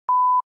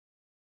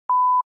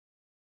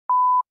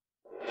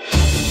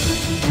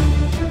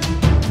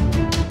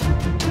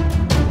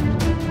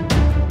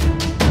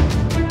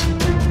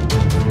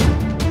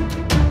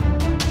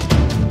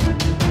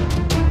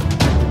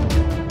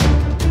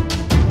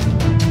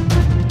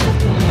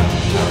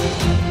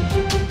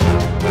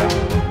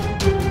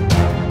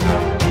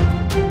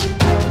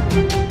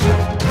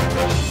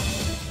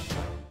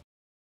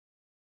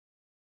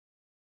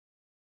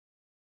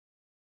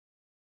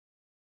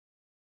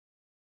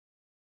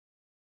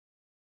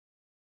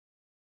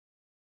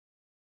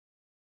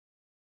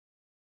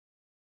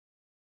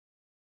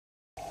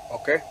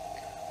Okay,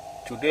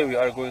 today we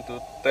are going to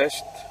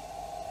test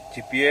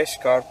GPS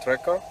car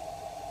tracker.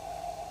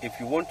 If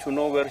you want to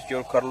know where is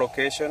your car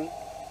location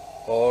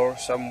or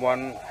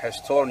someone has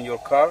stolen your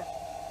car,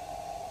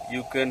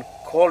 you can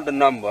call the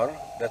number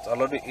that's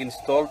already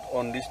installed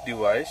on this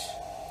device,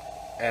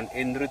 and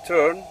in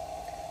return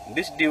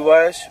this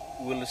device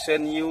will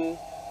send you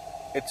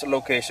its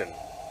location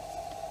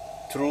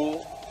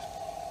through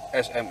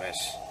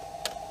SMS.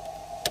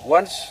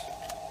 Once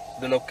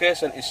the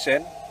location is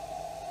sent,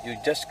 you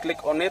just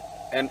click on it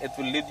and it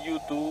will lead you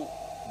to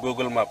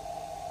Google Map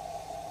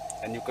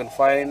and you can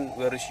find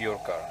where is your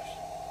car.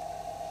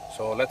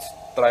 So let's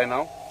try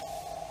now.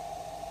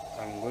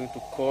 I'm going to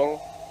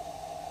call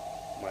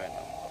my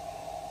number.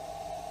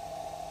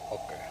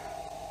 Okay.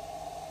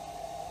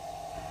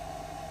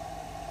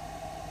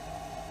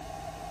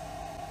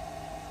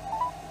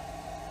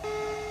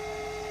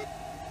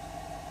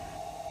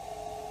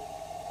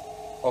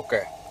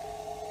 Okay,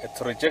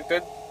 it's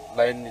rejected.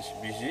 Line is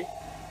busy,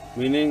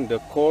 meaning the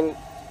call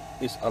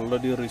is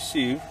already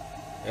received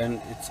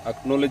and it's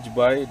acknowledged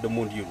by the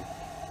module.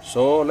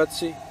 So let's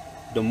see,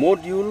 the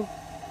module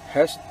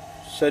has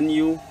sent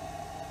you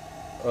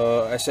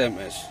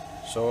SMS.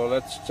 So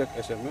let's check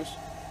SMS.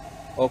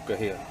 Okay,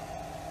 here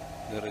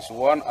there is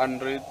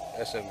 100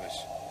 SMS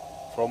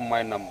from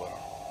my number,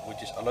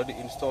 which is already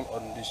installed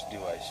on this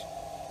device.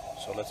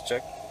 So let's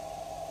check.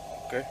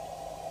 Okay,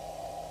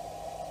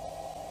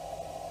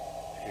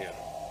 here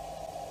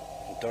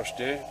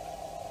Thursday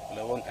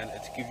 11, and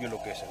it gives you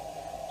location.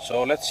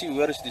 So let's see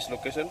where is this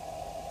location.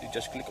 You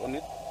just click on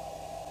it.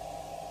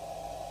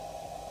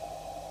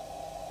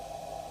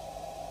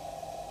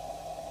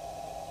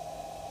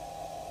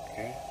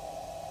 Okay,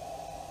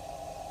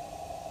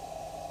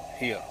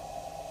 here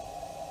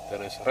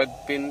there is red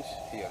pins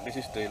here. This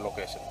is the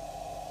location.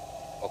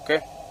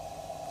 Okay,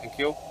 thank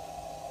you.